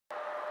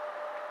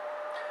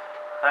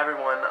Hi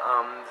everyone,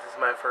 this is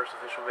my first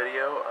official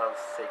video of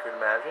Sacred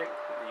Magic,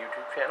 the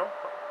YouTube channel.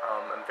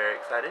 I'm very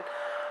excited.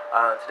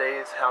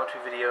 Today's how-to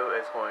video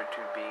is going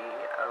to be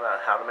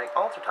about how to make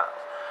altar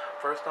tiles.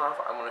 First off,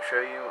 I'm going to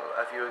show you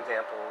a few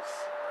examples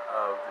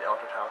of the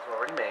altar tiles I've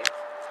already made.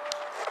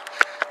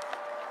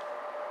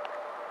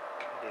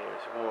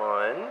 There's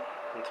one.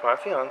 It's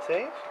my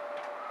fiance's.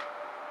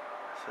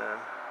 It's a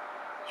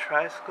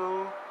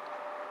tricycle.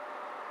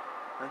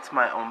 That's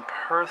my own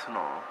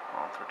personal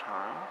altar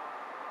tile.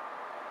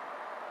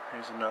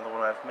 Here's another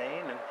one I've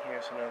made, and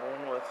here's another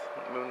one with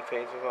moon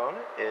phases on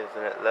it. Isn't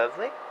it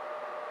lovely?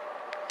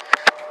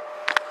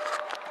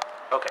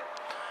 Okay.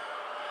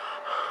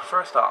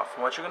 First off,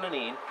 what you're going to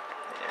need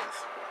is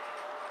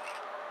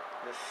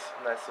this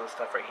nice little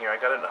stuff right here. I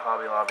got it at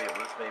Hobby Lobby. It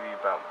was maybe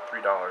about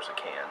 $3 a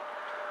can.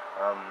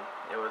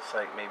 It was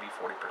like maybe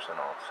 40%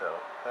 off, so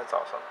that's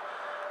awesome.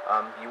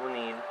 You will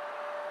need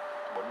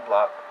a wooden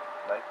block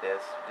like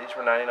this. These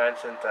were 99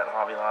 cents at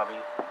Hobby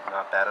Lobby.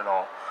 Not bad at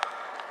all.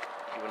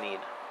 You will need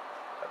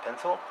a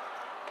pencil.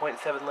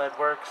 0.7 lead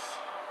works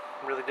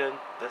really good.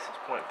 This is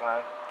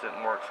 0.5.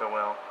 Didn't work so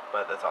well,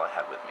 but that's all I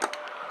had with me.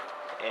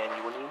 And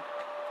you will need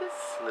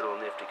this little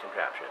nifty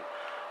contraption,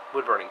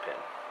 wood burning pin.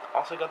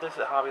 Also got this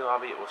at Hobby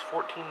Lobby. It was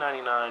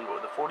 $14.99, but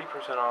with the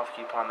 40% off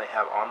coupon they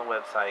have on the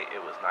website,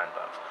 it was $9.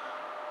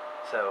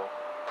 So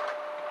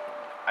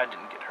I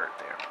didn't get hurt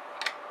there.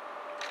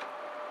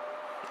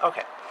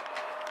 Okay.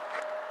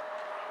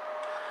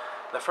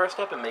 The first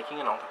step in making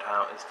an altar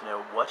tile is to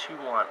know what you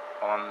want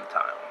on the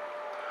tile.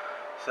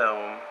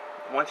 So,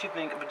 once you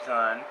think of a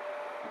design,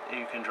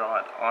 you can draw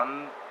it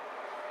on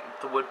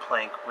the wood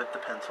plank with the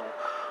pencil,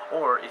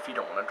 or if you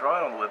don't want to draw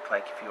it on the wood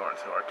plank, if you aren't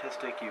so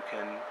artistic, you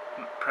can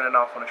print it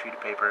off on a sheet of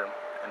paper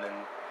and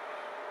then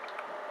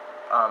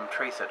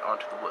trace it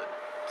onto the wood.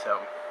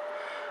 So,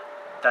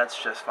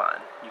 that's just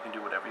fine. You can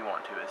do whatever you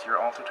want to. It's your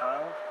altar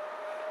tile,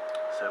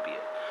 so be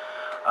it.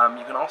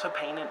 You can also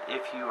paint it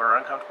if you are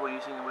uncomfortable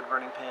using a wood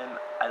burning pen.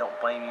 I don't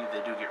blame you,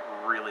 they do get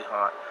really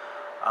hot.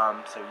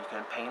 So you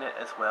can paint it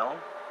as well.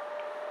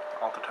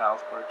 Altar tiles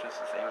work just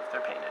the same if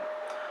they're painted.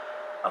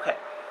 Okay,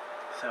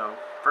 so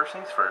first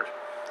things first,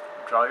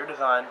 draw your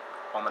design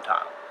on the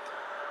tile.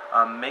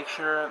 Make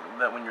sure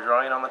that when you're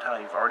drawing it on the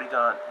tile, you've already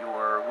got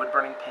your wood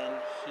burning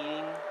pen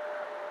heating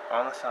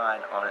on the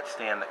side on its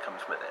stand that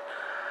comes with it.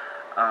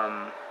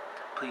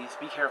 Please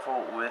be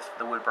careful with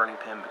the wood burning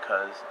pen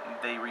because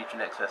they reach in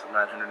excess of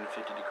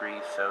 950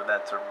 degrees, so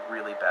that's a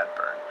really bad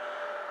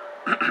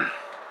burn.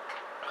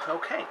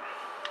 Okay,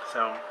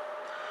 so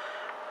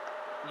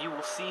you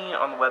will see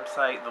on the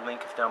website, the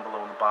link is down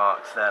below in the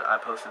box, that I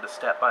posted a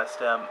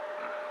step-by-step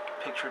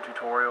picture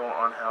tutorial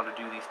on how to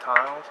do these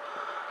tiles.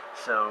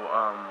 So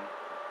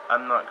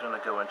I'm not going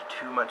to go into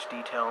too much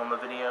detail in the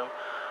video,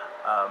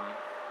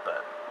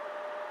 but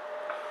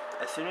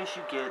as soon as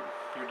you get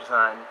your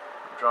design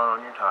drawn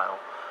on your tile,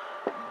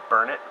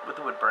 burn it with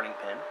the wood burning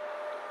pen,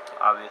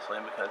 obviously,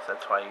 because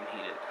that's why you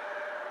heat it.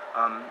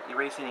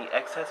 Erase any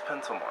excess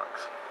pencil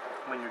marks.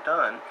 When you're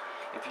done,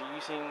 if you're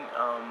using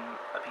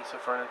a piece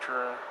of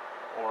furniture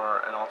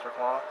or an altar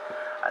cloth,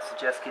 I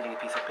suggest getting a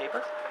piece of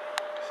paper.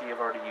 See, I've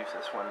already used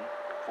this one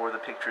for the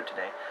picture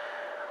today.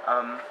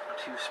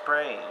 To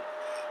spray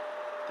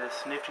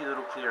this nifty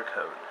little clear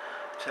coat.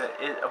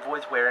 It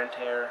avoids wear and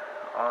tear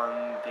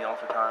on the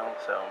altar tile,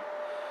 so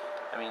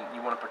I mean,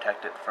 you want to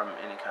protect it from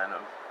any kind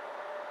of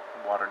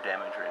water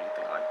damage or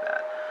anything like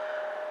that.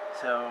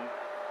 So,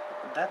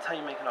 that's how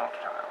you make an altar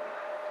tile.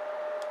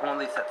 Well, at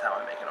least that's how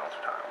I make an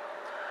altar tile.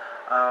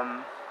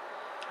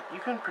 You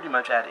can pretty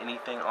much add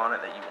anything on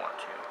it that you want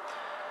to.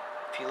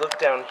 If you look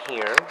down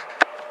here,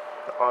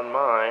 on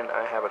mine,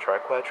 I have a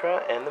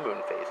triquetra and the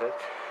moon phases,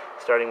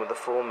 starting with the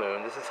full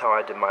moon. This is how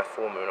I did my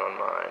full moon on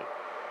mine.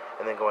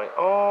 And then going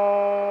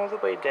all the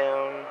way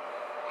down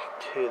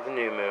to the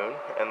new moon,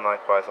 and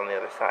likewise on the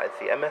other side.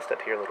 See, I messed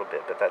up here a little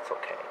bit, but that's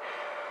okay.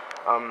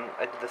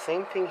 I did the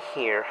same thing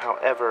here,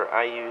 however,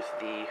 I used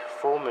the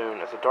full moon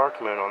as a dark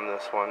moon on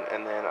this one,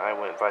 and then I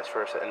went vice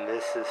versa, and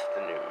this is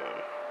the new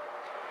moon.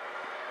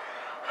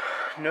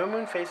 No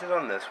moon phases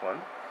on this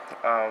one.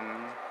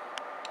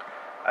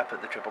 I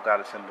put the triple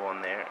goddess symbol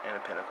in there, and a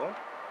pinnacle.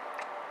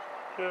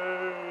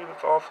 Yay,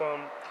 that's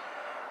awesome.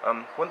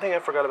 One thing I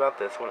forgot about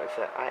this one is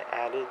that I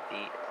added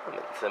the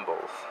element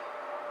symbols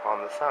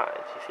on the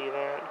sides. You see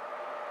that?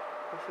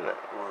 Isn't that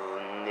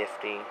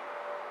nifty?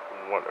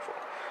 Wonderful.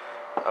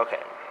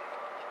 Okay.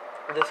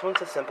 This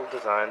one's a simple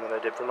design that I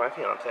did for my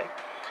fiance.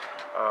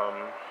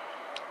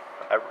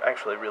 I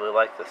actually really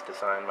like this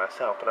design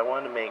myself, but I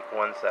wanted to make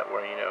ones that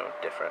were,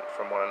 different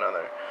from one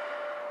another.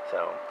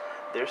 So,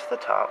 there's the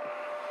top,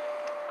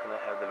 and I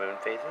have the moon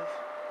phases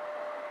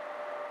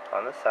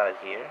on the side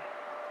here.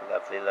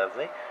 Lovely,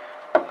 lovely.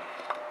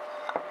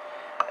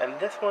 And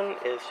this one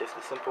is just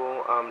a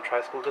simple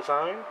tricycle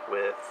design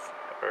with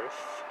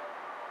earth,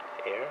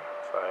 air,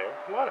 fire,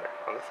 water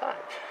on the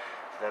side.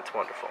 So that's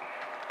wonderful.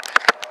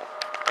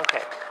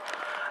 Okay,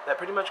 that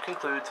pretty much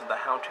concludes the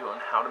how-to on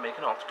how to make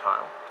an altar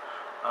tile.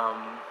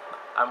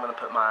 I'm going to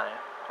put my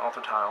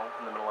altar tile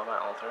in the middle of my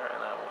altar,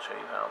 and I will show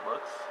you how it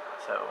looks.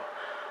 So,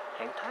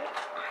 hang tight.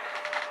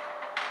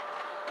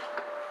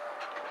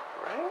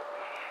 Right?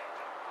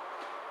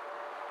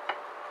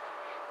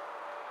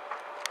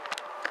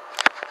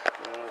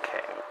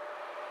 Okay.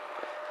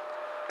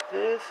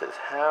 This is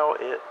how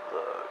it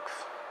looks.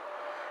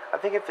 I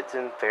think it fits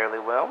in fairly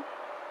well.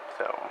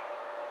 So,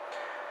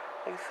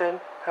 like I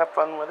said, have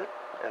fun with it.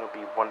 It'll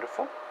be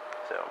wonderful.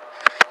 So,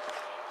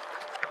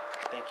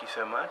 thank you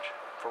so much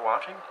for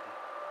watching.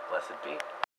 Blessed be.